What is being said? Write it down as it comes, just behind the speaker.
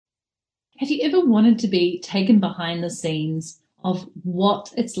have you ever wanted to be taken behind the scenes of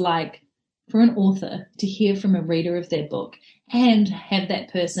what it's like for an author to hear from a reader of their book and have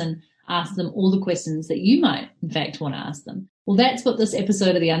that person ask them all the questions that you might, in fact, want to ask them? Well, that's what this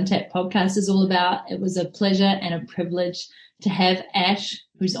episode of the Untapped podcast is all about. It was a pleasure and a privilege to have Ash,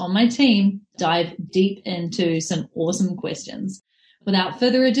 who's on my team, dive deep into some awesome questions. Without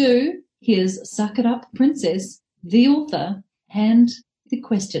further ado, here's Suck It Up Princess, the author and the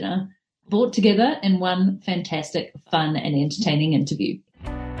questioner, brought together in one fantastic, fun and entertaining interview.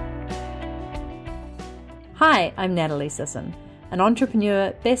 Hi, I'm Natalie Sisson, an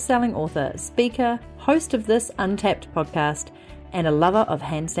entrepreneur, best-selling author, speaker, host of this Untapped podcast, and a lover of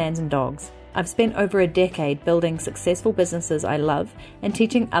handstands and dogs. I've spent over a decade building successful businesses I love and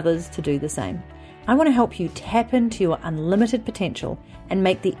teaching others to do the same. I want to help you tap into your unlimited potential and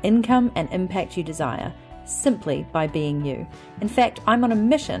make the income and impact you desire simply by being you. In fact, I'm on a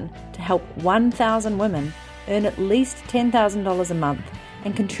mission to help 1,000 women earn at least $10,000 a month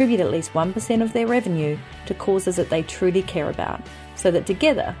and contribute at least 1% of their revenue to causes that they truly care about, so that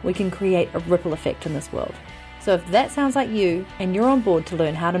together we can create a ripple effect in this world. So if that sounds like you and you're on board to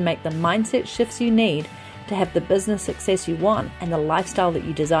learn how to make the mindset shifts you need to have the business success you want and the lifestyle that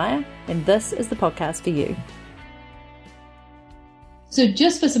you desire, then this is the podcast for you. So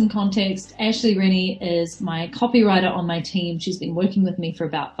just for some context, Ashley Rennie is my copywriter on my team. She's been working with me for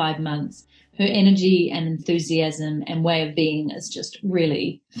about 5 months. Her energy and enthusiasm and way of being is just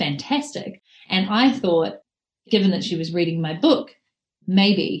really fantastic. And I thought, given that she was reading my book,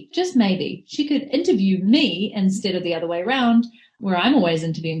 maybe, just maybe, she could interview me instead of the other way around, where I'm always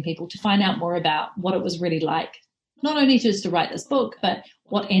interviewing people to find out more about what it was really like, not only just to write this book, but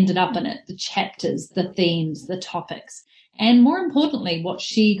what ended up in it, the chapters, the themes, the topics, and more importantly, what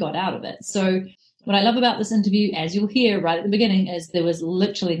she got out of it. So what I love about this interview, as you'll hear right at the beginning, is there was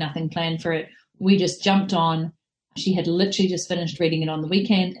literally nothing planned for it. We just jumped on. She had literally just finished reading it on the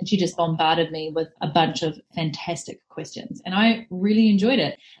weekend, and she just bombarded me with a bunch of fantastic questions. And I really enjoyed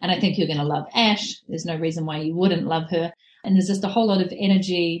it. And I think you're going to love Ash. There's no reason why you wouldn't love her. And there's just a whole lot of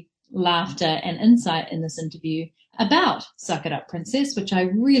energy, laughter, and insight in this interview about Suck It Up Princess, which I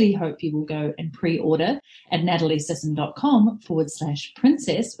really hope you will go and pre-order at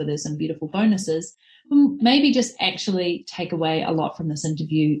nataliesisson.com/princess, where there's some beautiful bonuses. Maybe just actually take away a lot from this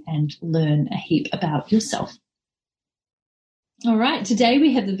interview and learn a heap about yourself. All right, today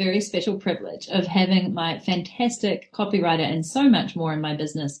we have the very special privilege of having my fantastic copywriter and so much more in my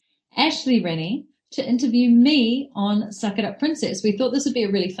business, Ashley Rennie, to interview me on Suck It Up Princess. We thought this would be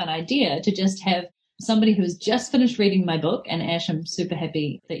a really fun idea to just have somebody who has just finished reading my book. And Ash, I'm super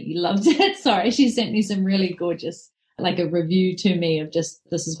happy that you loved it. Sorry, she sent me some really gorgeous, like a review to me of just,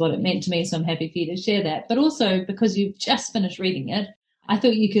 this is what it meant to me. So I'm happy for you to share that. But also because you've just finished reading it, I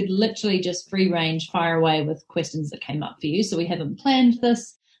thought you could literally just free range fire away with questions that came up for you. So we haven't planned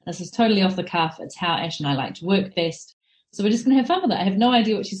this. This is totally off the cuff. It's how Ash and I like to work best. So we're just going to have fun with it. I have no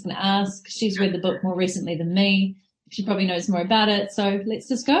idea what she's going to ask. She's read the book more recently than me. She probably knows more about it. So let's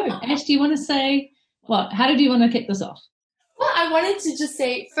just go. Ash, do you want to say what? How did you want to kick this off? Well, I wanted to just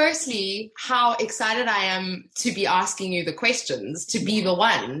say, firstly, how excited I am to be asking you the questions, to be the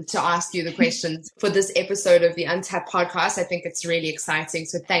one to ask you the questions for this episode of the Untapped podcast. I think it's really exciting.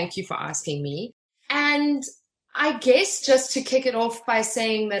 So thank you for asking me. And I guess just to kick it off by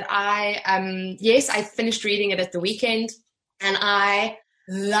saying that I finished reading it at the weekend and I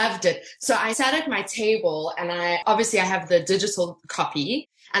loved it. So I sat at my table and I have the digital copy.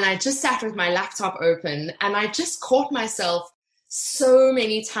 And I just sat with my laptop open and I just caught myself so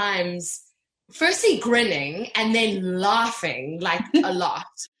many times, firstly grinning and then laughing like a lot,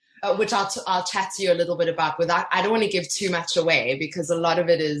 which I'll chat to you a little bit about without, I don't want to give too much away because a lot of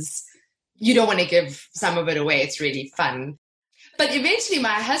it is, you don't want to give some of it away. It's really fun. But eventually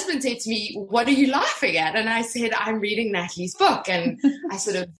my husband said to me, "What are you laughing at?" And I said, "I'm reading Natalie's book." And I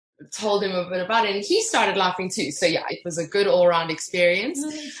sort of told him a bit about it and he started laughing too. So yeah, it was a good all-round experience. Oh,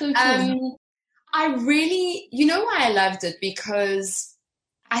 so cool. I really, you know why I loved it? Because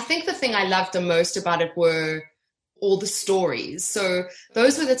I think the thing I loved the most about it were all the stories. So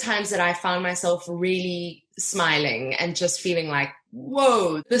those were the times that I found myself really smiling and just feeling like,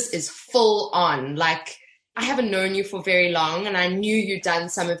 whoa, this is full on. Like, I haven't known you for very long and I knew you'd done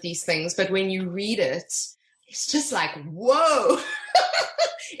some of these things, but when you read it, it's just like, whoa.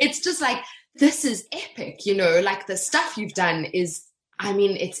 It's just like, this is epic, you know, like the stuff you've done is, I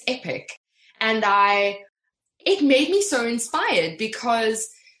mean, it's epic. And it made me so inspired because,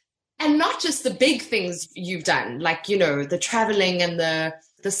 and not just the big things you've done, like, you know, the traveling and the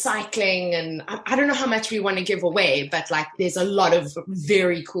cycling, and I don't know how much we want to give away, but like there's a lot of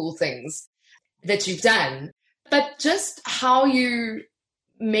very cool things. that you've done, but just how you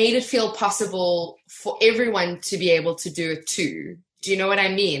made it feel possible for everyone to be able to do it too. Do you know what I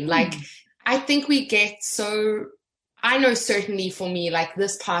mean? Like, I think we get so, I know certainly for me, like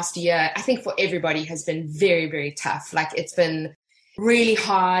this past year, I think for everybody has been very, very tough. Like it's been really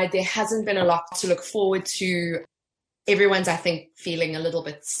hard. There hasn't been a lot to look forward to. Everyone's, I think, feeling a little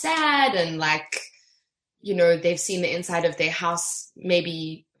bit sad and like, you know, they've seen the inside of their house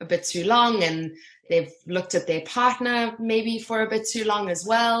maybe a bit too long, and they've looked at their partner maybe for a bit too long as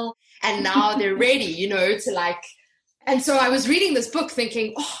well. And now they're ready, you know, to like, and so I was reading this book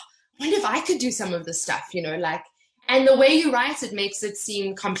thinking, oh, I wonder if I could do some of this stuff, you know, like, and the way you write it makes it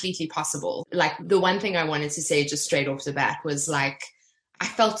seem completely possible. Like the one thing I wanted to say just straight off the bat was like, I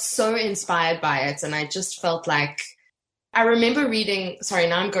felt so inspired by it. And I just felt like, I remember reading, sorry,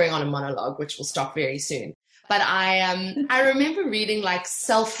 now I'm going on a monologue, which will stop very soon. But I remember reading like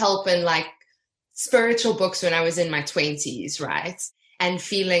self-help and like spiritual books when I was in my 20s, right? And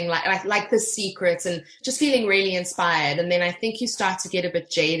feeling like The Secret and just feeling really inspired. And then I think you start to get a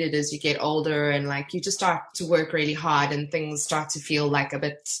bit jaded as you get older, and like you just start to work really hard and things start to feel like a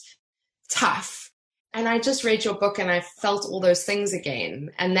bit tough. And I just read your book and I felt all those things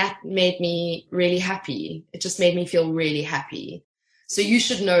again. And that made me really happy. It just made me feel really happy. So you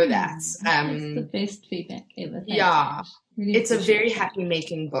should know that. That's the best feedback ever. Thanks. Yeah. Really it's a very happy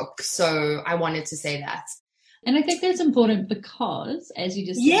making book. So I wanted to say that. And I think that's important because, as you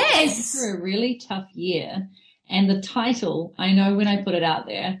just said, yes, for a really tough year. And the title, I know when I put it out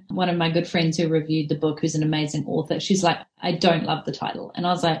there, one of my good friends who reviewed the book, who's an amazing author, she's like, I don't love the title. And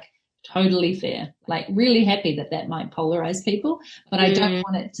I was like, totally fair. Like really happy that might polarize people, but I don't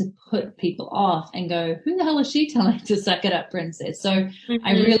want it to put people off and go, who the hell is she telling to suck it up, princess? So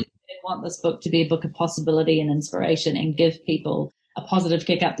I really want this book to be a book of possibility and inspiration and give people a positive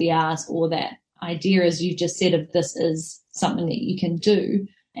kick up the ass, or that idea, as you just said, of this is something that you can do.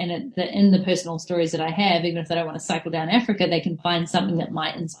 And in the personal stories that I have, even if they don't want to cycle down Africa, they can find something that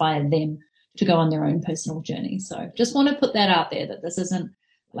might inspire them to go on their own personal journey. So just want to put that out there, that this isn't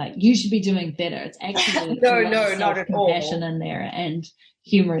like you should be doing better. It's actually no, not at all. Compassion in there and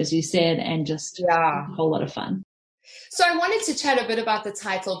humor, as you said, and just a whole lot of fun. So I wanted to chat a bit about the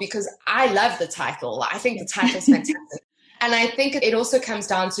title because I love the title. I think the title's fantastic. And I think it also comes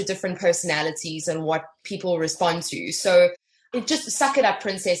down to different personalities and what people respond to. So it just, Suck It Up,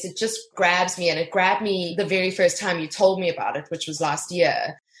 Princess, it just grabs me, and it grabbed me the very first time you told me about it, which was last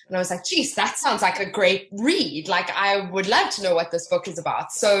year. And I was like, geez, that sounds like a great read. Like, I would love to know what this book is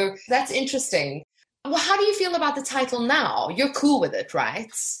about. So that's interesting. Well, how do you feel about the title now? You're cool with it,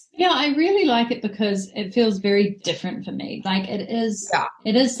 right? Yeah, I really like it because it feels very different for me. Like it is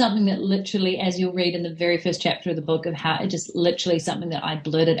something that literally, as you'll read in the very first chapter of the book, of how it just literally something that I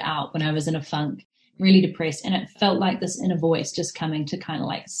blurted out when I was in a funk, really depressed. And it felt like this inner voice just coming to kind of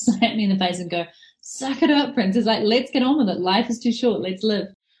like slap me in the face and go, suck it up, princess. Like, let's get on with it. Life is too short. Let's live.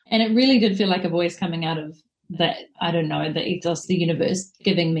 And it really did feel like a voice coming out of that, I don't know, the ethos, the universe,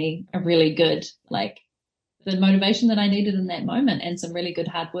 giving me a really good, like, the motivation that I needed in that moment, and some really good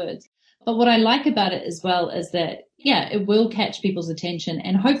hard words. But what I like about it as well is that, yeah, it will catch people's attention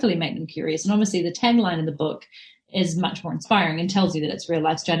and hopefully make them curious. And obviously the tagline of the book is much more inspiring and tells you that it's real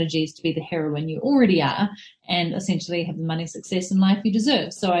life strategies to be the heroine you already are and essentially have the money, success, and life you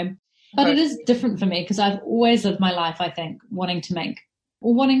deserve. But it is different for me because I've always lived my life, I think, wanting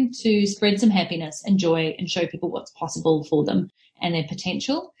to spread some happiness and joy and show people what's possible for them and their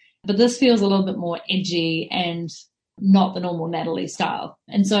potential. But this feels a little bit more edgy and not the normal Natalie style.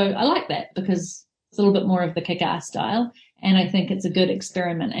 And so I like that because it's a little bit more of the kick-ass style. And I think it's a good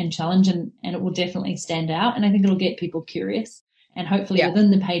experiment and challenge, and it will definitely stand out. And I think it'll get people curious. And hopefully within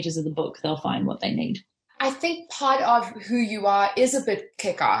the pages of the book, they'll find what they need. I think part of who you are is a bit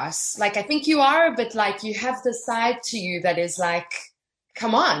kick-ass. Like, I think you are a bit like, you have this side to you that is like,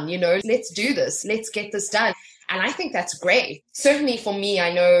 come on, you know, let's do this. Let's get this done. And I think that's great. Certainly for me,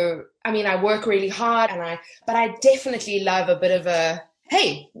 I work really hard but I definitely love a bit of a,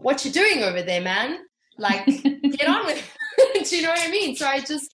 hey, what you doing over there, man? Like, get on with it. Do you know what I mean? So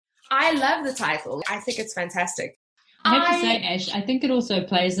I love the title. I think it's fantastic. I have to say, Ash, I think it also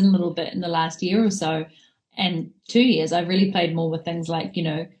plays in a little bit in the last year or so and 2 years. I've really played more with things like, you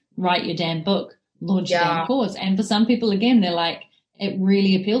know, write your damn book, launch your damn course. And for some people, again, they're like, it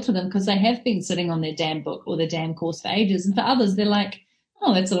really appealed to them because they have been sitting on their damn book or their damn course for ages. And for others, they're like,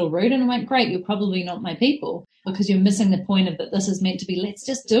 oh, that's a little rude. And I'm like, great, you're probably not my people because you're missing the point of that this is meant to be, let's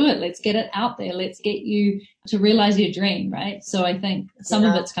just do it. Let's get it out there. Let's get you to realize your dream, right? So I think some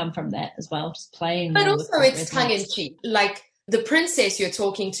of it's come from that as well, just playing. But also it's tongue in cheek. Like the princess you're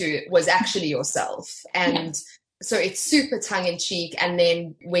talking to was actually yourself. And so it's super tongue-in-cheek. And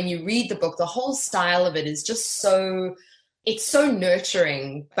then when you read the book, the whole style of it is just it's so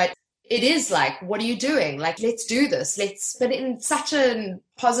nurturing, but it is like, what are you doing? Like, let's do this. But in such a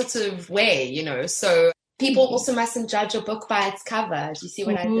positive way, you know. So people also mustn't judge a book by its cover. Do you see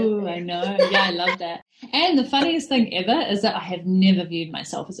what I did? I know. Yeah, I love that. And the funniest thing ever is that I have never viewed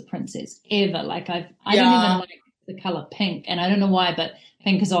myself as a princess, ever. Like, I don't even like the color pink, and I don't know why, but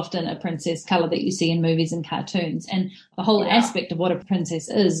pink is often a princess color that you see in movies and cartoons, and the whole aspect of what a princess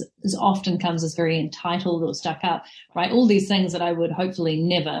is often comes as very entitled or stuck up, right? All these things that I would hopefully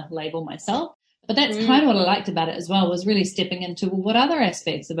never label myself. But that's kind of what I liked about it as well, was really stepping into, well, what other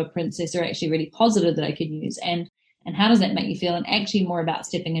aspects of a princess are actually really positive that I could use, and how does that make you feel? And actually more about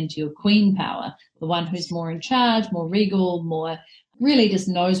stepping into your queen power, the one who's more in charge, more regal, more really just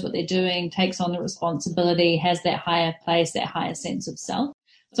knows what they're doing, takes on the responsibility, has that higher place, that higher sense of self.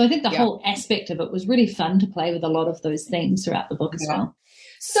 So I think the whole aspect of it was really fun to play with a lot of those themes throughout the book as well.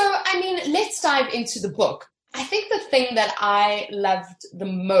 So, I mean, let's dive into the book. I think the thing that I loved the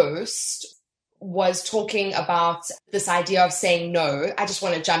most was talking about this idea of saying no. I just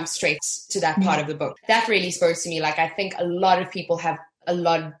want to jump straight to that part of the book. That really spoke to me. Like, I think a lot of people have a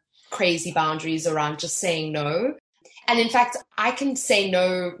lot of crazy boundaries around just saying no. And in fact, I can say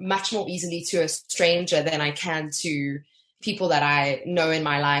no much more easily to a stranger than I can to people that I know in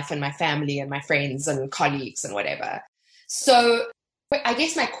my life and my family and my friends and colleagues and whatever. So I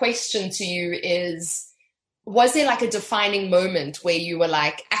guess my question to you is, was there like a defining moment where you were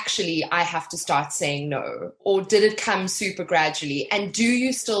like, actually, I have to start saying no? Or did it come super gradually? And do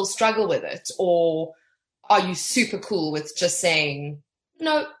you still struggle with it? Or are you super cool with just saying,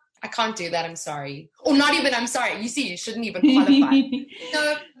 no, I can't do that, I'm sorry. Or not even, I'm sorry. You see, you shouldn't even qualify.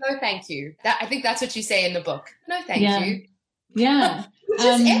 No, thank you. I think that's what you say in the book. No, thank you. Yeah. Which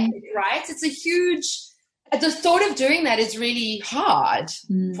is epic, right? It's a huge, the thought of doing that is really hard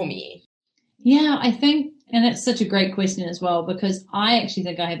for me. Yeah, I think, and that's such a great question as well, because I actually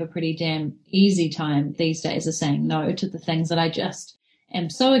think I have a pretty damn easy time these days of saying no to the things that I just am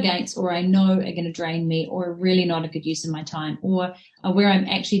so against, or I know are going to drain me, or are really not a good use of my time, or where I'm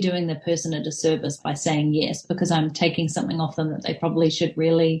actually doing the person a disservice by saying yes, because I'm taking something off them that they probably should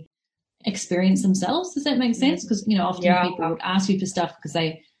really experience themselves. Does that make sense? Because, you know, often people would ask you for stuff because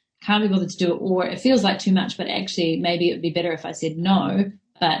they can't be bothered to do it, or it feels like too much, but actually maybe it would be better if I said no,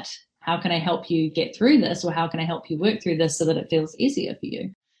 but how can I help you get through this, or how can I help you work through this so that it feels easier for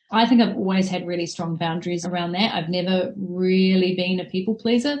you? I think I've always had really strong boundaries around that. I've never really been a people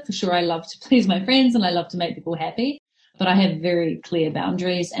pleaser. For sure, I love to please my friends and I love to make people happy, but I have very clear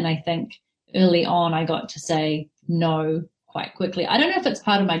boundaries. And I think early on I got to say no quite quickly. I don't know if it's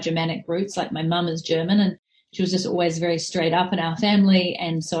part of my Germanic roots, like my mum is German and she was just always very straight up in our family.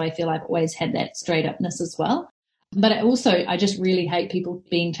 And so I feel I've always had that straight upness as well. But I just really hate people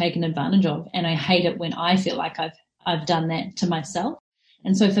being taken advantage of. And I hate it when I feel like I've done that to myself.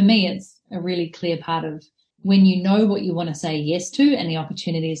 And so for me, it's a really clear part of when you know what you want to say yes to and the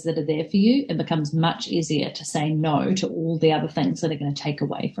opportunities that are there for you, it becomes much easier to say no to all the other things that are going to take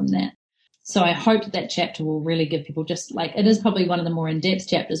away from that. So I hope that chapter will really give people, just like, it is probably one of the more in-depth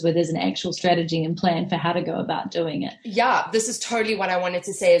chapters where there's an actual strategy and plan for how to go about doing it. Yeah, this is totally what I wanted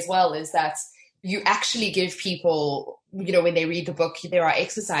to say as well, is that you actually give people, you know, when they read the book, there are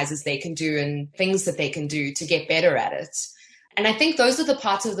exercises they can do and things that they can do to get better at it. And I think those are the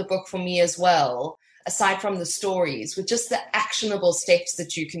parts of the book for me as well, aside from the stories, with just the actionable steps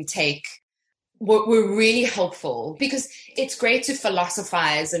that you can take were really helpful, because it's great to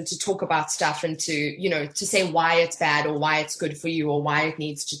philosophize and to talk about stuff and to, you know, to say why it's bad or why it's good for you or why it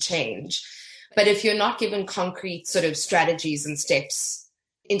needs to change. But if you're not given concrete sort of strategies and steps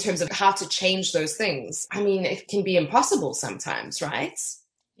in terms of how to change those things, I mean, it can be impossible sometimes, right?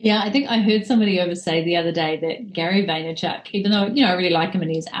 Yeah, I think I heard somebody say the other day that Gary Vaynerchuk, even though, you know, I really like him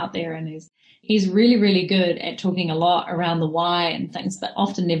and he's out there and he's really, really good at talking a lot around the why and things, but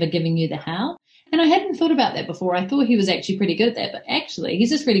often never giving you the how. And I hadn't thought about that before. I thought he was actually pretty good at that, but actually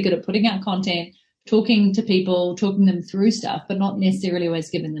he's just really good at putting out content, talking to people, talking them through stuff, but not necessarily always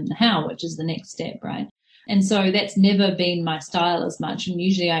giving them the how, which is the next step, right? And so that's never been my style as much. And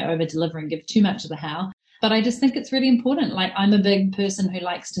usually I over deliver and give too much of the how. But I just think it's really important. Like, I'm a big person who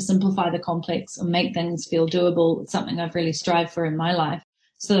likes to simplify the complex and make things feel doable. It's something I've really strived for in my life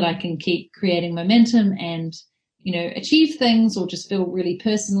so that I can keep creating momentum and, you know, achieve things or just feel really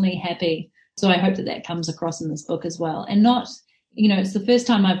personally happy. So I hope that that comes across in this book as well. And not, you know, it's the first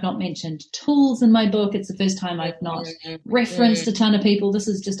time I've not mentioned tools in my book. It's the first time I've not referenced a ton of people. This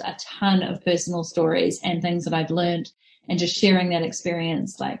is just a ton of personal stories and things that I've learned and just sharing that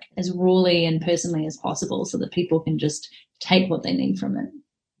experience like as rawly and personally as possible so that people can just take what they need from it.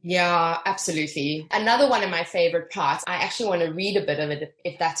 Yeah, absolutely. Another one of my favorite parts, I actually want to read a bit of it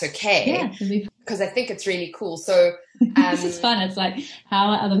if that's okay. Yeah, because I think it's really cool. So this is fun. It's like, how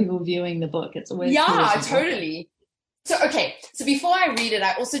are other people viewing the book? It's always totally. So, okay. So before I read it,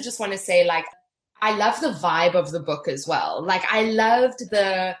 I also just want to say, like, I love the vibe of the book as well. Like, I loved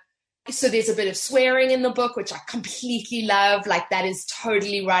so there's a bit of swearing in the book, which I completely love. Like, that is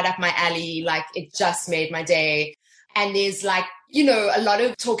totally right up my alley. Like, it just made my day. And there's like, you know, a lot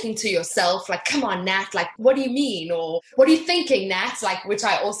of talking to yourself, like, come on, Nat, like, what do you mean? Or what are you thinking, Nat? Like, which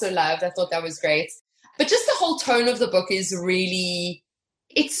I also loved. I thought that was great. But just the whole tone of the book is really,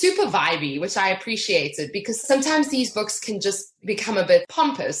 it's super vibey, which I appreciated, because sometimes these books can just become a bit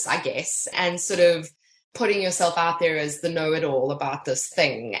pompous, I guess, and sort of putting yourself out there as the know-it-all about this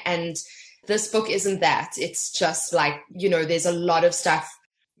thing. And this book isn't that. It's just like, you know, there's a lot of stuff.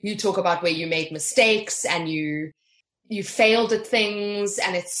 You talk about where you made mistakes and you failed at things,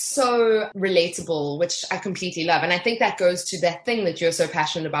 and it's so relatable, which I completely love. And I think that goes to that thing that you're so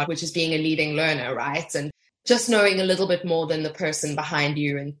passionate about, which is being a leading learner, right? And just knowing a little bit more than the person behind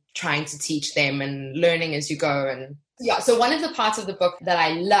you and trying to teach them and learning as you go. And yeah, so one of the parts of the book that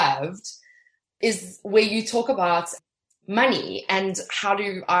I loved is where you talk about money and how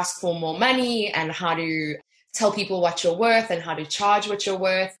to ask for more money and how to tell people what you're worth and how to charge what you're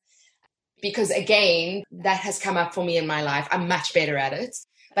worth. Because again, that has come up for me in my life. I'm much better at it.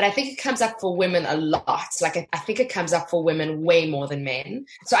 But I think it comes up for women a lot. Like, I think it comes up for women way more than men.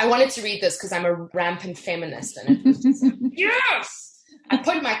 So I wanted to read this because I'm a rampant feminist. And it was just like, yes! I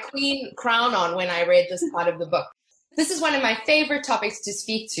put my queen crown on when I read this part of the book. This is one of my favorite topics to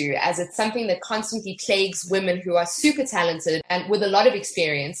speak to, as it's something that constantly plagues women who are super talented and with a lot of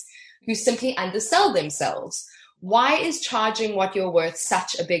experience, who simply undersell themselves. Why is charging what you're worth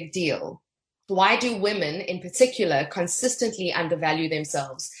such a big deal? Why do women in particular consistently undervalue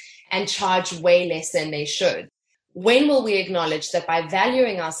themselves and charge way less than they should? When will we acknowledge that by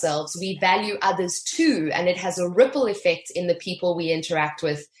valuing ourselves, we value others too, and it has a ripple effect in the people we interact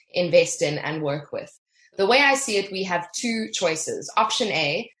with, invest in, and work with? The way I see it, we have two choices. Option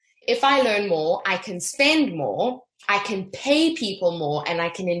A, if I learn more, I can spend more, I can pay people more, and I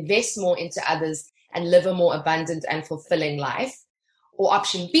can invest more into others and live a more abundant and fulfilling life. Or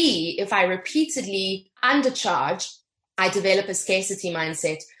option B, if I repeatedly undercharge, I develop a scarcity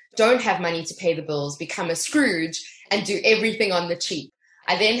mindset, don't have money to pay the bills, become a Scrooge, and do everything on the cheap.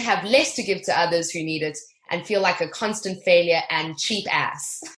 I then have less to give to others who need it and feel like a constant failure and cheap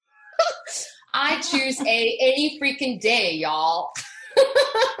ass. I choose A any freaking day, y'all.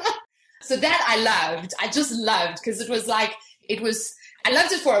 So that I loved. I just loved, because it was like, I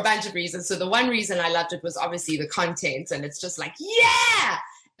loved it for a bunch of reasons. So the one reason I loved it was obviously the content, and it's just like, yeah.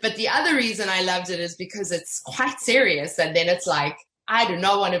 But the other reason I loved it is because it's quite serious. And then it's like, I do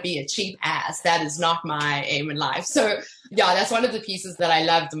not want to be a cheap ass. That is not my aim in life. So yeah, that's one of the pieces that I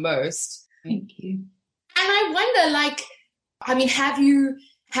loved the most. Thank you. And I wonder, like, I mean, have you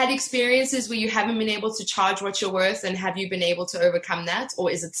had experiences where you haven't been able to charge what you're worth, and have you been able to overcome that?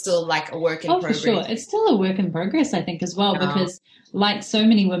 Or is it still like a work in progress? For sure. It's still a work in progress, I think, as well, because like so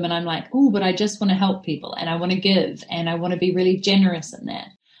many women, I'm like, oh, but I just want to help people and I want to give and I want to be really generous in that.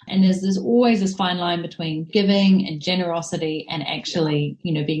 And there's always this fine line between giving and generosity and actually,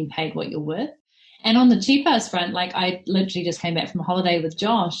 you know, being paid what you're worth. And on the cheap ass front, like I literally just came back from a holiday with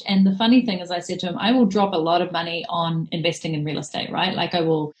Josh. And the funny thing is I said to him, I will drop a lot of money on investing in real estate, right? Like I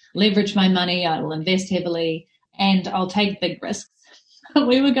will leverage my money, I will invest heavily, and I'll take big risks.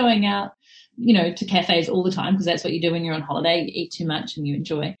 We were going out, you know, to cafes all the time because that's what you do when you're on holiday. You eat too much and you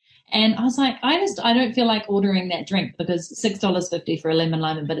enjoy. And I was like, I don't feel like ordering that drink because $6.50 for a lemon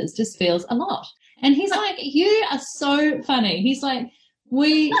lime, but it just feels a lot. And he's like, you are so funny. He's like,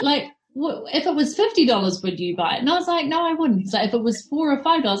 if it was $50, would you buy it? And I was like, no, I wouldn't. He's like, if it was $4 or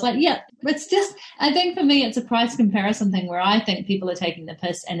 $5, like, yeah, it's just, I think for me, it's a price comparison thing where I think people are taking the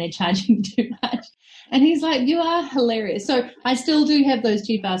piss and they're charging too much. And he's like, you are hilarious. So I still do have those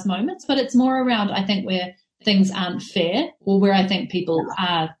cheap ass moments, but it's more around, I think, where things aren't fair or where I think people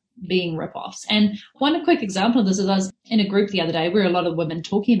are being rip-offs. And one quick example of this is I was in a group the other day where a lot of women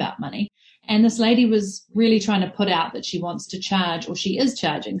talking about money. And this lady was really trying to put out that she wants to charge, or she is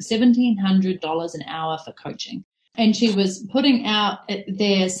charging, $1,700 an hour for coaching. And she was putting out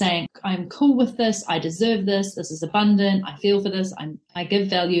there saying, I'm cool with this. I deserve this. This is abundant. I feel for this. I give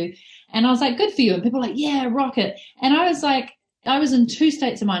value. And I was like, good for you. And people were like, yeah, rock it. And I was like, I was in two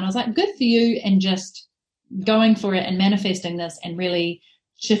states of mind. I was like, good for you, and just going for it and manifesting this and really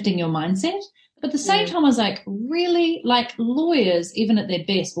shifting your mindset. But at the same time, I was like, really? Like lawyers, even at their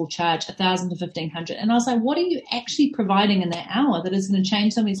best, will charge $1,000 to $1,500. And I was like, what are you actually providing in that hour that is going to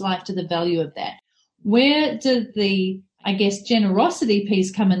change somebody's life to the value of that? Where did the, I guess, generosity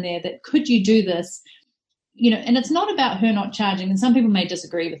piece come in there that could you do this? And it's not about her not charging. And some people may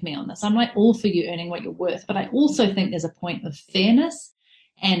disagree with me on this. I'm like all for you earning what you're worth. But I also think there's a point of fairness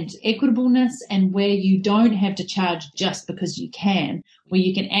and equitableness, and where you don't have to charge just because you can, where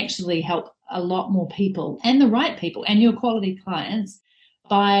you can actually help a lot more people and the right people and your quality clients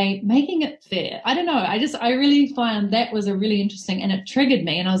by making it fair. I don't know. I really find that was a really interesting, and it triggered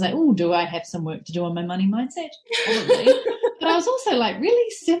me. And I was like, oh, do I have some work to do on my money mindset? Probably. But I was also like,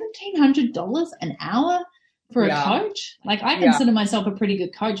 really, $1,700 an hour for a coach? Like, I consider myself a pretty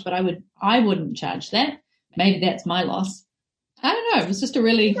good coach, but I wouldn't charge that. Maybe that's my loss. I don't know. It was just a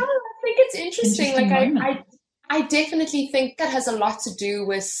really. No, I think it's interesting. Like I definitely think that has a lot to do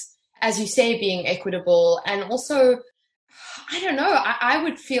with, as you say, being equitable, and also, I don't know. I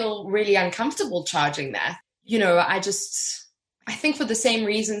would feel really uncomfortable charging that. I think for the same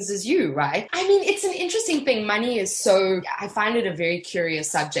reasons as you, right? I mean, it's an interesting thing. Money is I find it a very curious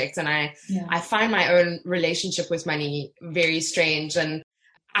subject, and I find my own relationship with money very strange. And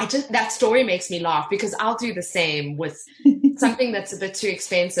that story makes me laugh, because I'll do the same with something that's a bit too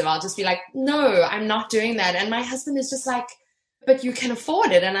expensive. I'll just be like, no, I'm not doing that. And my husband is just like, but you can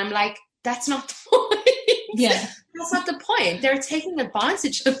afford it. And I'm like, that's not the point. Yeah. That's not the point. They're taking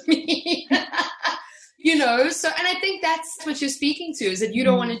advantage of me. So, and I think that's what you're speaking to, is that you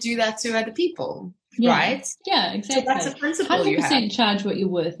don't want to do that to other people. Yeah. Right? Yeah, exactly. So that's a principle you have. 100% charge what you're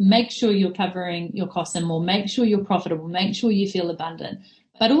worth. Make sure you're covering your costs and more. Make sure you're profitable. Make sure you feel abundant.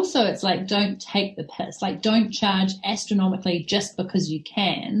 But also it's like, don't take the piss. Like, don't charge astronomically just because you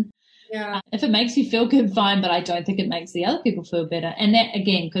can. Yeah. If it makes you feel good, fine, but I don't think it makes the other people feel better. And that,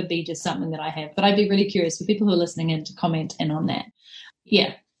 again, could be just something that I have. But I'd be really curious for people who are listening in to comment in on that.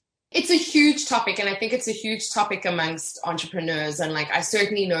 Yeah. It's a huge topic, and I think it's a huge topic amongst entrepreneurs. And like, I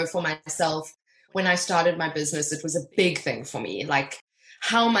certainly know for myself, when I started my business, it was a big thing for me. Like,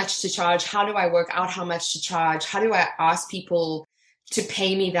 how much to charge? How do I work out how much to charge? How do I ask people to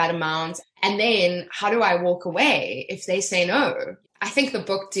pay me that amount? And then how do I walk away if they say no? I think the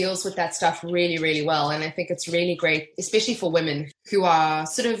book deals with that stuff really, really well. And I think it's really great, especially for women who are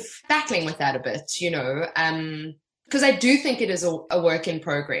sort of battling with that a bit, because I do think it is a work in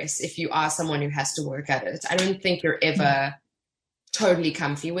progress if you are someone who has to work at it. I don't think you're ever totally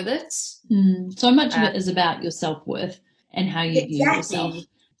comfy with it. So much of it is about your self-worth and how you view yourself.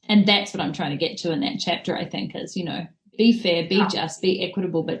 And that's what I'm trying to get to in that chapter, I think, is, be fair, be just, be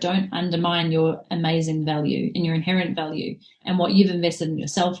equitable, but don't undermine your amazing value and your inherent value and what you've invested in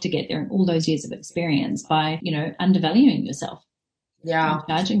yourself to get there and all those years of experience by, undervaluing yourself. Yeah. And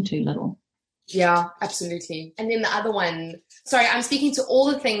charging too little. Yeah, absolutely. And then the other one, sorry, I'm speaking to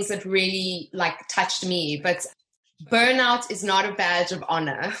all the things that really touched me, but burnout is not a badge of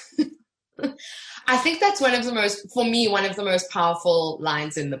honor. I think that's one of the most powerful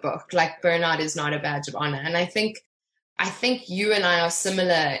lines in the book. Like, burnout is not a badge of honor. And I think you and I are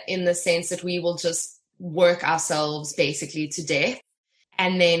similar in the sense that we will just work ourselves basically to death,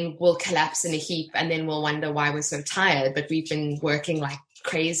 and then we'll collapse in a heap, and then we'll wonder why we're so tired, but we've been working like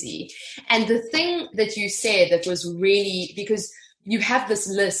crazy. And the thing that you said that was really, because you have this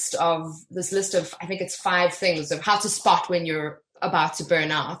list of, I think it's 5 things of how to spot when you're about to burn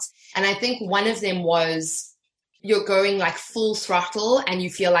out. And I think one of them was you're going like full throttle and you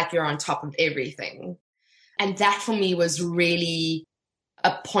feel like you're on top of everything. And that for me was really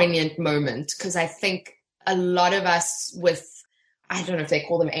a poignant moment, because I think a lot of us with, I don't know if they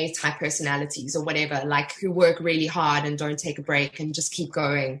call them A-type personalities or whatever, like who work really hard and don't take a break and just keep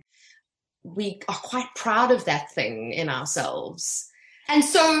going, we are quite proud of that thing in ourselves. And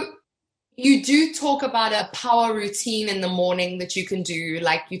so you do talk about a power routine in the morning that you can do.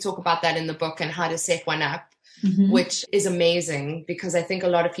 Like, you talk about that in the book and how to set one up, which is amazing, because I think a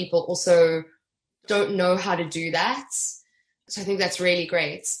lot of people also don't know how to do that. So I think that's really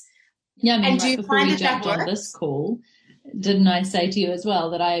great. Yeah, I mean, and do you before find we that jumped on works? this call, didn't I say to you as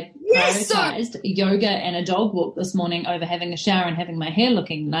well that I prioritized yoga and a dog walk this morning over having a shower and having my hair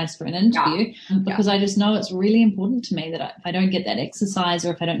looking nice for an interview? Because I just know it's really important to me that if I don't get that exercise,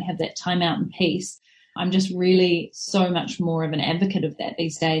 or if I don't have that time out and peace, I'm just really so much more of an advocate of that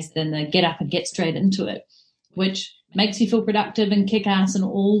these days than the get up and get straight into it, which makes you feel productive and kick ass and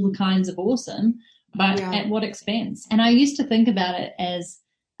all the kinds of awesome, but at what expense? And I used to think about it as,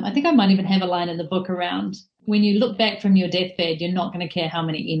 I think I might even have a line in the book around when you look back from your deathbed, you're not going to care how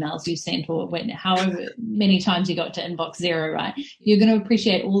many emails you sent or however many times you got to inbox zero, right? You're going to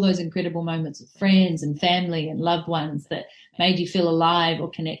appreciate all those incredible moments with friends and family and loved ones that made you feel alive or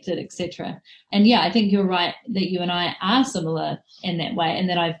connected, etc. And yeah, I think you're right that you and I are similar in that way, and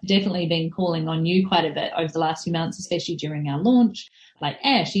that I've definitely been calling on you quite a bit over the last few months, especially during our launch. Like,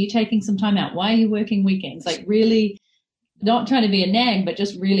 Ash, are you taking some time out? Why are you working weekends? Like, really not trying to be a nag, but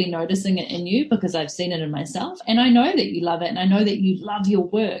just really noticing it in you, because I've seen it in myself. And I know that you love it, and I know that you love your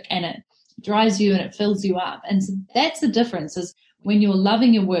work, and it drives you and it fills you up. And so that's the difference, is when you're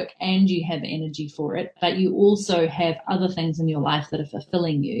loving your work and you have energy for it, but you also have other things in your life that are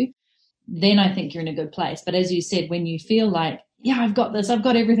fulfilling you, then I think you're in a good place. But as you said, when you feel like, yeah, I've got this, I've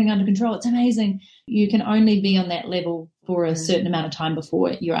got everything under control, it's amazing, you can only be on that level for a certain amount of time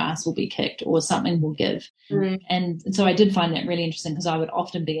before your ass will be kicked or something will give. And so I did find that really interesting, because I would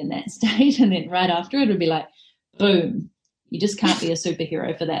often be in that state, and then right after it would be like, boom, you just can't be a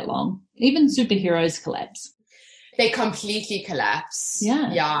superhero for that long. Even superheroes collapse. They completely collapse.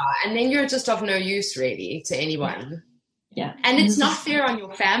 Yeah. And then you're just of no use really to anyone. Yeah. And it's not fair on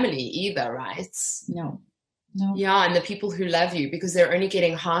your family either, right? No. Yeah, and the people who love you, because they're only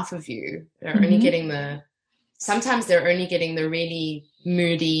getting half of you. They're only getting sometimes they're only getting the really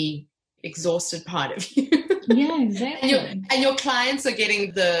moody, exhausted part of you. Yeah, exactly. And your clients are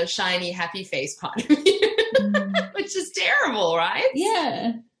getting the shiny, happy face part of you, which is terrible, right?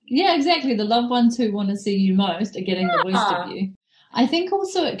 Yeah, exactly. The loved ones who want to see you most are getting the worst of you. I think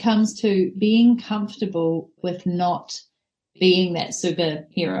also it comes to being comfortable with not being that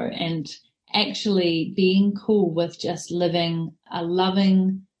superhero, and actually being cool with just living a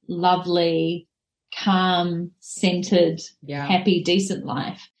loving, lovely, calm, centered, happy, decent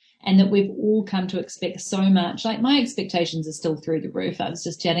life. And that we've all come to expect so much. Like, my expectations are still through the roof. I was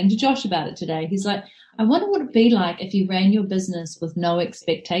just chatting to Josh about it today. He's like, I wonder what it'd be like if you ran your business with no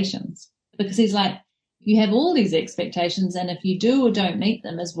expectations. Because he's like, you have all these expectations, and if you do or don't meet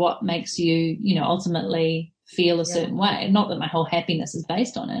them is what makes you, ultimately feel a certain way. Not that my whole happiness is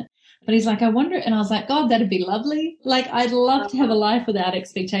based on it. But he's like, I wonder, and I was like, God, that'd be lovely. Like, I'd love to have a life without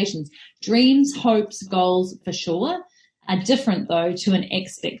expectations. Dreams, hopes, goals, for sure, are different, though, to an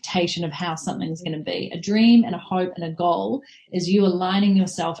expectation of how something's going to be. A dream and a hope and a goal is you aligning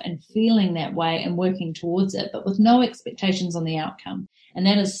yourself and feeling that way and working towards it, but with no expectations on the outcome. And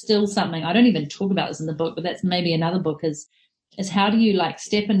that is still something, I don't even talk about this in the book, but that's maybe another book, is how do you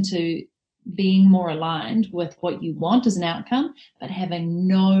step into being more aligned with what you want as an outcome, but having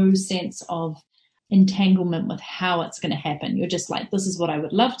no sense of entanglement with how it's going to happen. You're just like, this is what I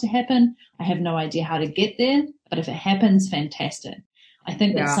would love to happen. I have no idea how to get there, but if it happens, fantastic. I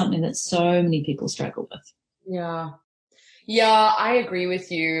think that's something that so many people struggle with. Yeah, I agree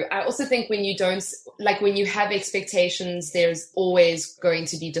with you. I also think when you don't, when you have expectations, there's always going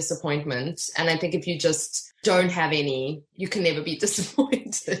to be disappointment. And I think if you just don't have any, you can never be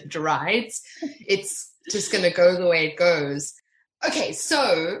disappointed, right? It's just going to go the way it goes. Okay,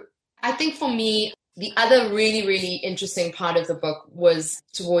 so I think for me, the other really, really interesting part of the book was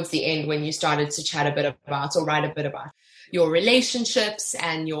towards the end, when you started to chat a bit about, or write a bit about, your relationships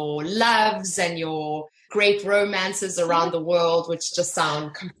and your loves and your great romances around the world, which just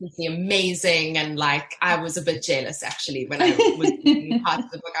sound completely amazing. And I was a bit jealous, actually, when I was reading part of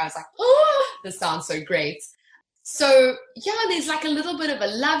the book. I was like, oh, this sounds so great. So there's a little bit of a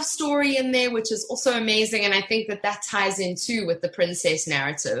love story in there, which is also amazing. And I think that ties in too with the princess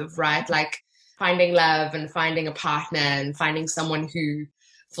narrative, right? Finding love and finding a partner and finding someone who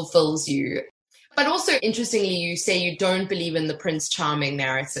fulfills you. But also, interestingly, you say you don't believe in the Prince Charming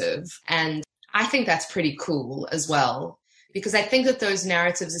narrative. And I think that's pretty cool as well, because I think that those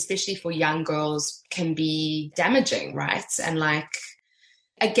narratives, especially for young girls, can be damaging, right? And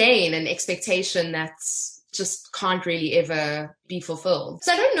again, an expectation that's just can't really ever be fulfilled.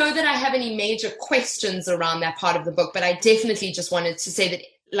 So I don't know that I have any major questions around that part of the book, but I definitely just wanted to say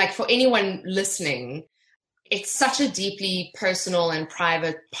that, for anyone listening, it's such a deeply personal and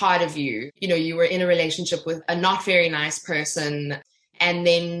private part of you. You were in a relationship with a not very nice person, and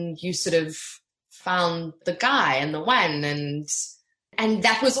then you sort of found the guy and the one, and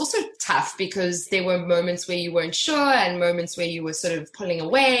that was also tough, because there were moments where you weren't sure and moments where you were sort of pulling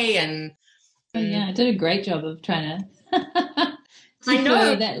away. And I did a great job of trying to I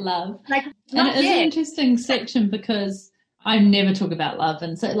know that love. And it is an interesting section, because I never talk about love.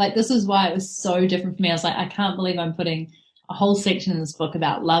 And so this is why it was so different for me. I was like, I can't believe I'm putting a whole section in this book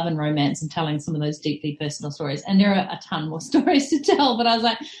about love and romance and telling some of those deeply personal stories. And there are a ton more stories to tell, but I was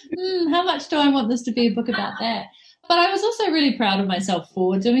like, how much do I want this to be a book about that? But I was also really proud of myself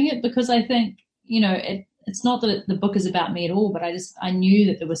for doing it, because I think, it's not that the book is about me at all, but I knew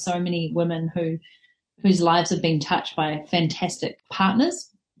that there were so many women whose lives have been touched by fantastic partners,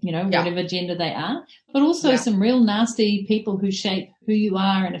 whatever gender they are, but also some real nasty people who shape who you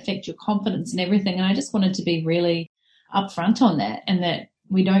are and affect your confidence and everything. And I just wanted to be really upfront on that, and that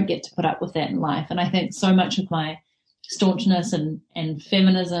we don't get to put up with that in life. And I think so much of my staunchness and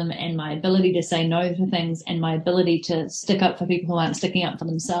feminism and my ability to say no to things and my ability to stick up for people who aren't sticking up for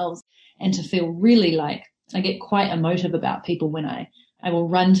themselves, and to feel really like I get quite emotive about people when I will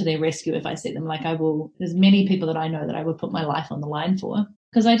run to their rescue if I see them. Like there's many people that I know that I would put my life on the line for,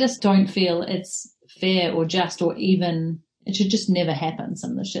 because I just don't feel it's fair or just, or even it should just never happen,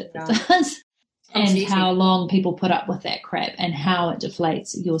 some of the shit that does. And how long people put up with that crap, and how it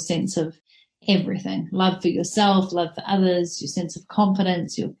deflates your sense of everything. Love for yourself, love for others, your sense of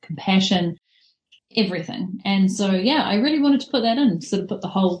confidence, your compassion, everything. And so, I really wanted to put that in, sort of put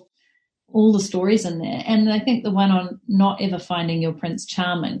all the stories in there. And I think the one on not ever finding your Prince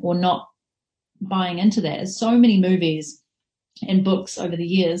Charming, or not buying into that, is so many movies and books over the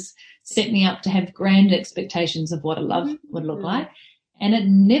years set me up to have grand expectations of what a love would look like. And it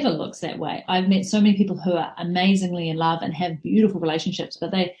never looks that way. I've met so many people who are amazingly in love and have beautiful relationships, but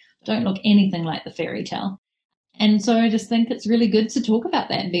they don't look anything like the fairy tale. And so I just think it's really good to talk about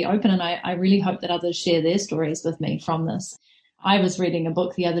that and be open. And I really hope that others share their stories with me from this. I was reading a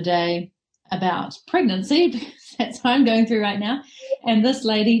book the other day about pregnancy, because that's what I'm going through right now. And this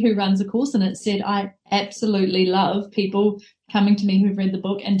lady who runs a course in it said, I absolutely love people coming to me who've read the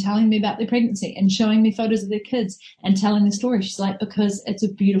book and telling me about their pregnancy and showing me photos of their kids and telling the story. She's like, because it's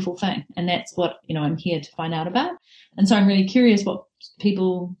a beautiful thing. And that's what, I'm here to find out about. And so I'm really curious what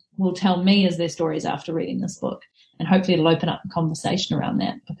people will tell me as their stories after reading this book. And hopefully it'll open up a conversation around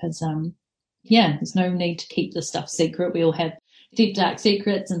that, because, there's no need to keep this stuff secret. We all have deep, dark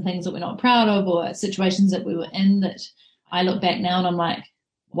secrets and things that we're not proud of, or situations that we were in that I look back now and I'm like,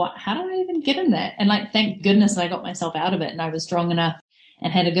 how did I even get in that? And thank goodness I got myself out of it, and I was strong enough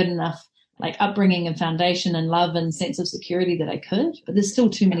and had a good enough upbringing and foundation and love and sense of security that I could. But there's still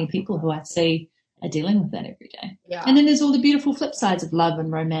too many people who I see are dealing with that every day. Yeah. And then there's all the beautiful flip sides of love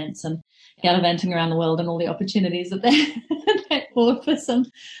and romance and gallivanting around the world and all the opportunities that brought for some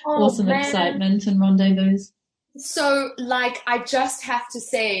awesome excitement and rendezvous. So I just have to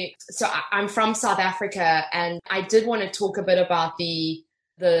say, I'm from South Africa, and I did want to talk a bit about the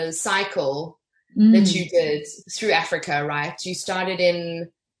cycle that you did through Africa, right? You started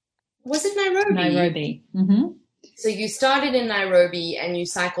was it Nairobi? Nairobi. Mm-hmm. So you started in Nairobi and you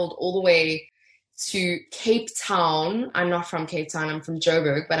cycled all the way to Cape Town. I'm not from Cape Town, I'm from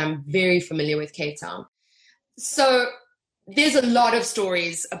Joburg, but I'm very familiar with Cape Town. So there's a lot of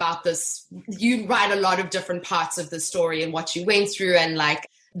stories about this. You write a lot of different parts of the story and what you went through, and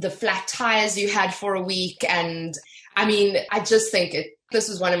the flat tires you had for a week. And I mean, I just think this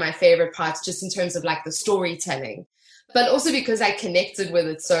was one of my favorite parts, just in terms of the storytelling, but also because I connected with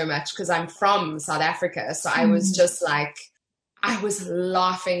it so much, because I'm from South Africa. So I was just I was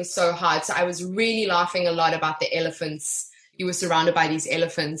laughing so hard. So I was really laughing a lot about the elephants. You were surrounded by these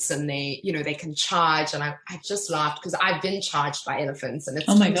elephants, and they can charge. And I just laughed because I've been charged by elephants, and it's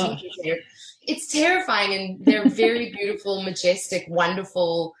oh my gosh, it's terrifying. And they're very beautiful, majestic,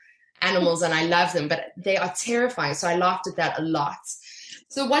 wonderful animals, and I love them, but they are terrifying. So I laughed at that a lot.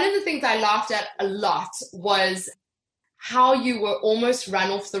 So one of the things I laughed at a lot was how you were almost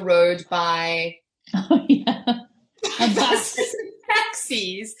run off the road by buses and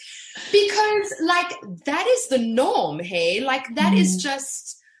taxis, because that is the norm. Hey, that is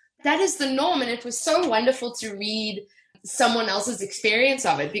the norm. And it was so wonderful to read someone else's experience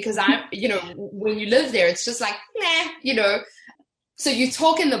of it, because when you live there, it's just So you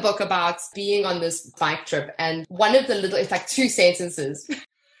talk in the book about being on this bike trip, and one of the it's 2 sentences.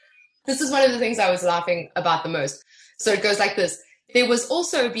 This is one of the things I was laughing about the most. So it goes like this. There was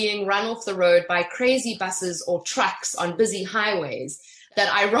also being run off the road by crazy buses or trucks on busy highways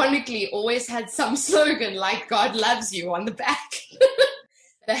that ironically always had some slogan like "God loves you" on the back.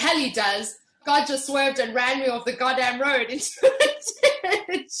 The hell he does. God just swerved and ran me off the goddamn road into a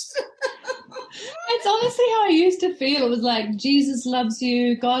ditch. It's honestly how I used to feel. It was like, Jesus loves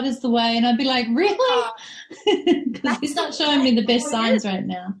you, God is the way. And I'd be like, really? Because he's not showing me the best signs right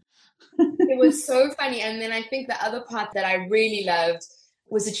now. It was so funny. And then I think the other part that I really loved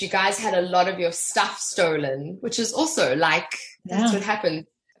was that you guys had a lot of your stuff stolen, which is also that's what happened.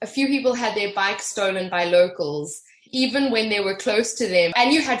 A few people had their bikes stolen by locals, even when they were close to them.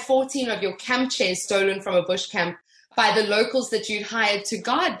 And you had 14 of your camp chairs stolen from a bush camp by the locals that you'd hired to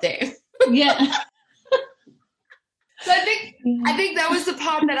guard them. Yeah. So I think that was the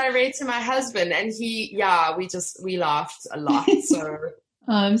part that I read to my husband, and we laughed a lot. So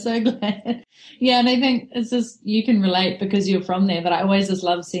Oh, I'm so glad. Yeah, and I think it's just you can relate because you're from there, but I always just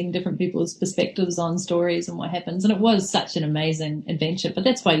love seeing different people's perspectives on stories and what happens. And it was such an amazing adventure, but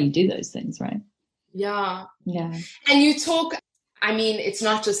that's why you do those things, right? Yeah. Yeah. And you talk, I mean, it's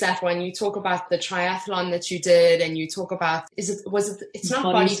not just that one. You talk about the triathlon that you did, and you talk about, it's not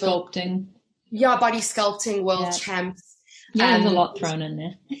body sculpting. Yeah, body sculpting, world champs. Yeah, there's a lot thrown in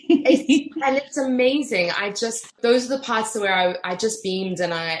there. And it's amazing. Those are the parts where I just beamed,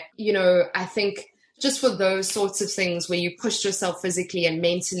 and I think just for those sorts of things where you pushed yourself physically and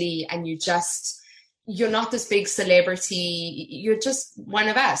mentally, and you're not this big celebrity, you're just one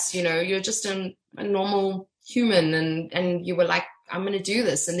of us, you're just a normal human, and you were like, I'm going to do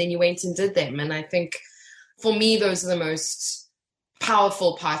this. And then you went and did them. And I think for me, those are the most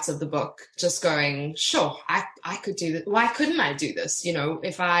powerful parts of the book, just going, sure, I could do this. Why couldn't I do this?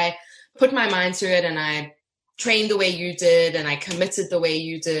 If I put my mind to it and I trained the way you did and I committed the way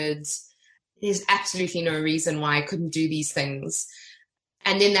you did, there's absolutely no reason why I couldn't do these things.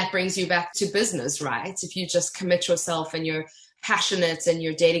 And then that brings you back to business, right? If you just commit yourself and you're passionate and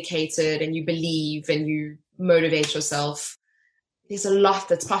you're dedicated and you believe and you motivate yourself, there's a lot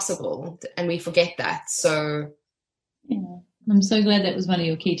that's possible, and we forget that. So yeah. I'm so glad that was one of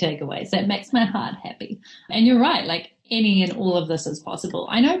your key takeaways. That makes my heart happy. And you're right, like any and all of this is possible.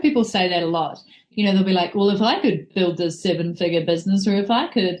 I know people say that a lot. They'll be like, well, if I could build this 7-figure business, or if I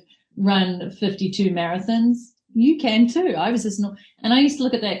could run 52 marathons, you can too. I was just not, and I used to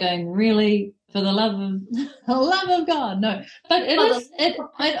look at that going, really, for the love of God, no. But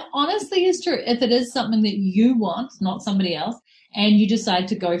it honestly is true. If it is something that you want, not somebody else, and you decide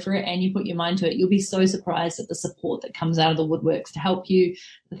to go for it and you put your mind to it, you'll be so surprised at the support that comes out of the woodworks to help you,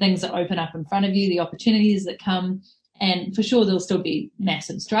 the things that open up in front of you, the opportunities that come. And for sure, there'll still be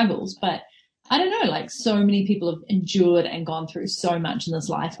massive struggles, but I don't know, like so many people have endured and gone through so much in this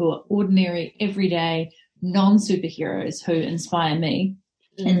life who are ordinary, everyday, non-superheroes who inspire me.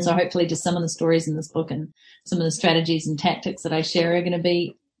 Mm. And so hopefully just some of the stories in this book and some of the strategies and tactics that I share are going to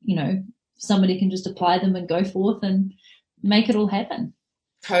be, somebody can just apply them and go forth and make it all happen.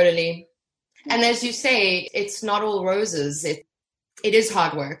 Totally. And as you say, it's not all roses. It is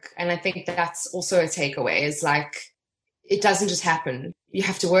hard work. And I think that's also a takeaway, is like, it doesn't just happen. You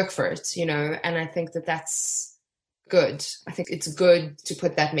have to work for it, and I think that that's good. I think it's good to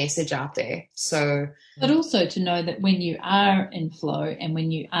put that message out there. So, but also to know that when you are in flow and when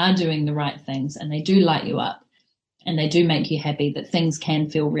you are doing the right things and they do light you up and they do make you happy, that things can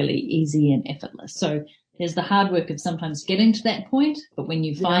feel really easy and effortless. So there's the hard work of sometimes getting to that point, but when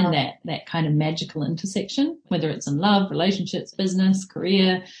you find that kind of magical intersection, whether it's in love, relationships, business,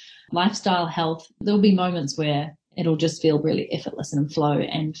 career, lifestyle, health, there'll be moments where it'll just feel really effortless and flow.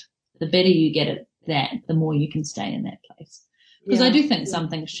 And the better you get at that, the more you can stay in that place. Because I do think some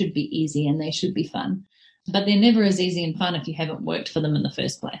things should be easy and they should be fun, but they're never as easy and fun if you haven't worked for them in the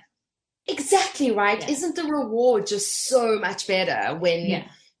first place. Exactly right. Yeah. Isn't the reward just so much better when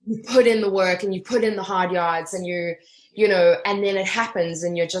you put in the work and you put in the hard yards and you and then it happens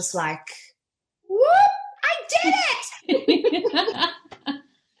and you're just like, whoop, I did it.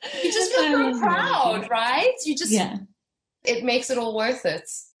 You just feel so proud, right? You just, it makes it all worth it.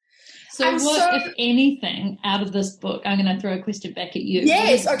 So if anything, out of this book, I'm going to throw a question back at you.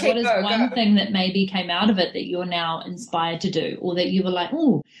 Yes, What is one thing that maybe came out of it that you're now inspired to do, or that you were like,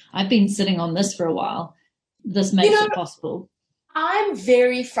 oh, I've been sitting on this for a while. This makes it possible. I'm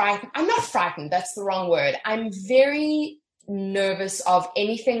very frightened. I'm not frightened. That's the wrong word. I'm very nervous of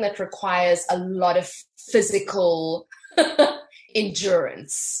anything that requires a lot of physical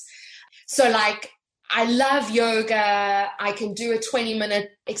endurance. So like, I love yoga. I can do a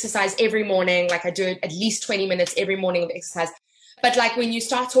 20-minute exercise every morning. Like I do at least 20 minutes every morning of exercise. But like when you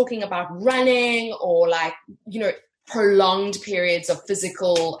start talking about running or like, prolonged periods of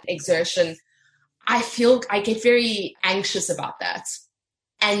physical exertion, I get very anxious about that.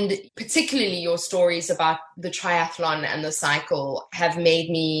 And particularly your stories about the triathlon and the cycle have made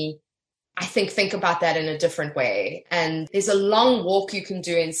me, I think about that in a different way. And there's a long walk you can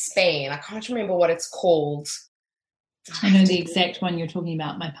do in Spain. I can't remember what it's called. I know the exact one you're talking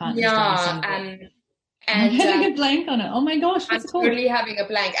about. My partner's doing something. And I'm having a blank on it. Oh my gosh, what's it called? I'm totally having a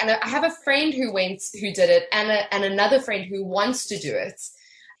blank. And I have a friend who did it, and another friend who wants to do it.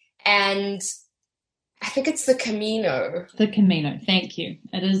 And I think it's the Camino. The Camino, thank you.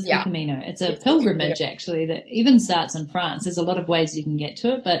 It is the Camino. It's a pilgrimage, actually, that even starts in France. There's a lot of ways you can get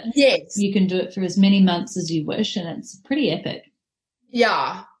to it, but you can do it for as many months as you wish, and it's pretty epic.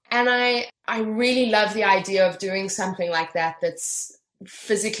 Yeah, And I really love the idea of doing something like that that's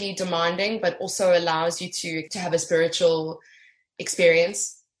physically demanding, but also allows you to have a spiritual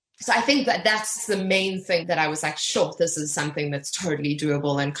experience. So I think that that's the main thing that I was like, sure, this is something that's totally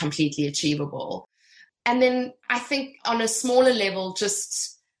doable and completely achievable. And then I think on a smaller level,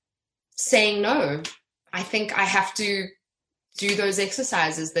 just saying no. I think I have to do those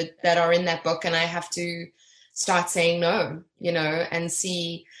exercises that are in that book, and I have to start saying no, and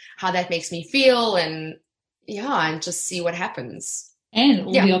see how that makes me feel, and just see what happens. And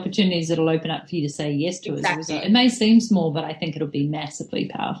all the opportunities that'll open up for you to say yes to as a result. It may seem small, but I think it'll be massively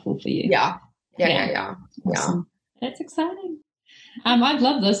powerful for you. Yeah. Awesome. That's exciting. I've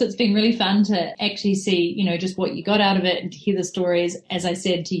loved this. It's been really fun to actually see, just what you got out of it and to hear the stories. As I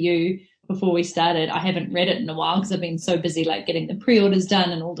said to you before we started, I haven't read it in a while because I've been so busy getting the pre-orders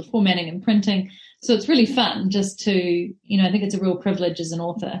done and all the formatting and printing. So it's really fun just to, I think it's a real privilege as an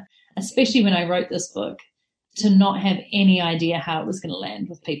author, especially when I wrote this book, to not have any idea how it was going to land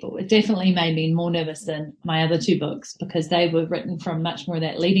with people. It definitely made me more nervous than my other two books because they were written from much more of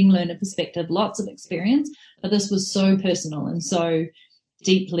that leading learner perspective, lots of experience, but this was so personal and so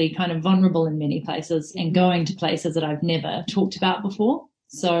deeply kind of vulnerable in many places and going to places that I've never talked about before.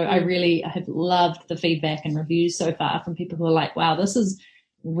 So I have loved the feedback and reviews so far from people who are like, wow, this is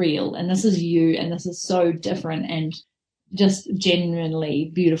real and this is you and this is so different, and just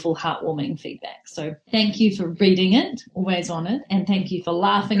genuinely beautiful, heartwarming feedback. So thank you for reading it, always honoured, and thank you for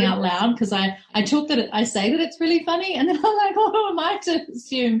laughing out loud, because I say that it's really funny, and then I'm like, oh, am I to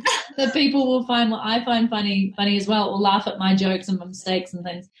assume that people will find what I find funny as well, or laugh at my jokes and my mistakes and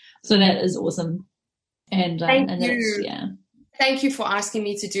things. So that is awesome. And thank you. Thank you for asking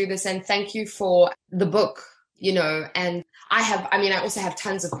me to do this, and thank you for the book, and I also have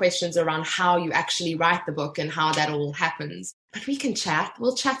tons of questions around how you actually write the book and how that all happens. But we can chat.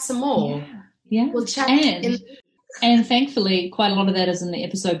 We'll chat some more. Yeah. We'll chat. And thankfully, quite a lot of that is in the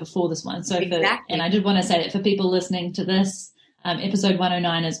episode before this one. So and I did want to say that for people listening to this, episode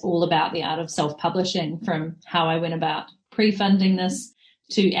 109 is all about the art of self-publishing, from how I went about pre-funding this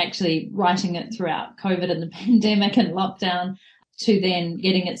to actually writing it throughout COVID and the pandemic and lockdown, to then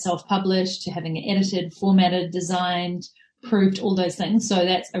getting it self-published, to having it edited, formatted, designed, proofed, all those things. So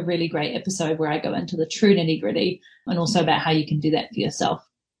that's a really great episode where I go into the true nitty-gritty and also about how you can do that for yourself.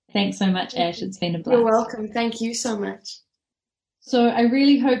 Thanks so much, Ash. It's been a blast. You're welcome. Thank you so much. So I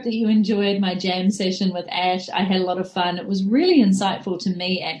really hope that you enjoyed my jam session with Ash. I had a lot of fun. It was really insightful to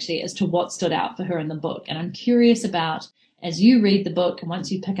me, actually, as to what stood out for her in the book. And I'm curious about, as you read the book and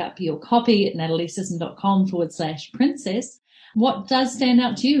once you pick up your copy at nataliesisson.com/princess, what does stand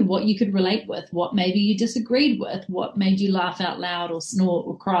out to you, what you could relate with, what maybe you disagreed with, what made you laugh out loud or snort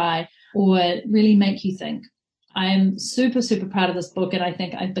or cry or really make you think. I am super, super proud of this book, and I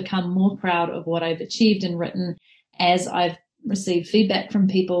think I've become more proud of what I've achieved and written as I've received feedback from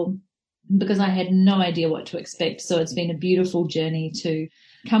people, because I had no idea what to expect. So it's been a beautiful journey to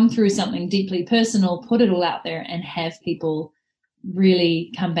come through something deeply personal, put it all out there, and have people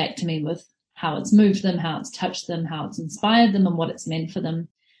really come back to me with how it's moved them, how it's touched them, how it's inspired them, and what it's meant for them.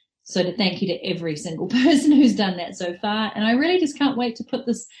 So to thank you to every single person who's done that so far. And I really just can't wait to put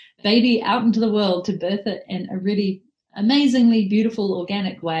this baby out into the world, to birth it in a really amazingly beautiful,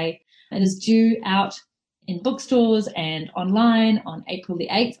 organic way. It is due out in bookstores and online on April the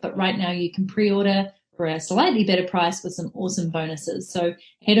 8th. But right now you can pre-order for a slightly better price with some awesome bonuses. So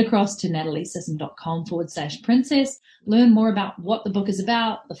head across to nataliesisson.com/princess, learn more about what the book is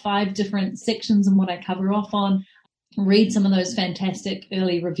about, the 5 different sections and what I cover off on, read some of those fantastic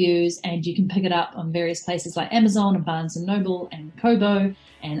early reviews, and you can pick it up on various places like Amazon and Barnes & Noble and Kobo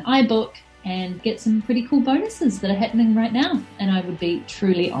and iBook, and get some pretty cool bonuses that are happening right now. And I would be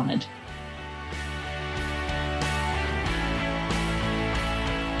truly honored.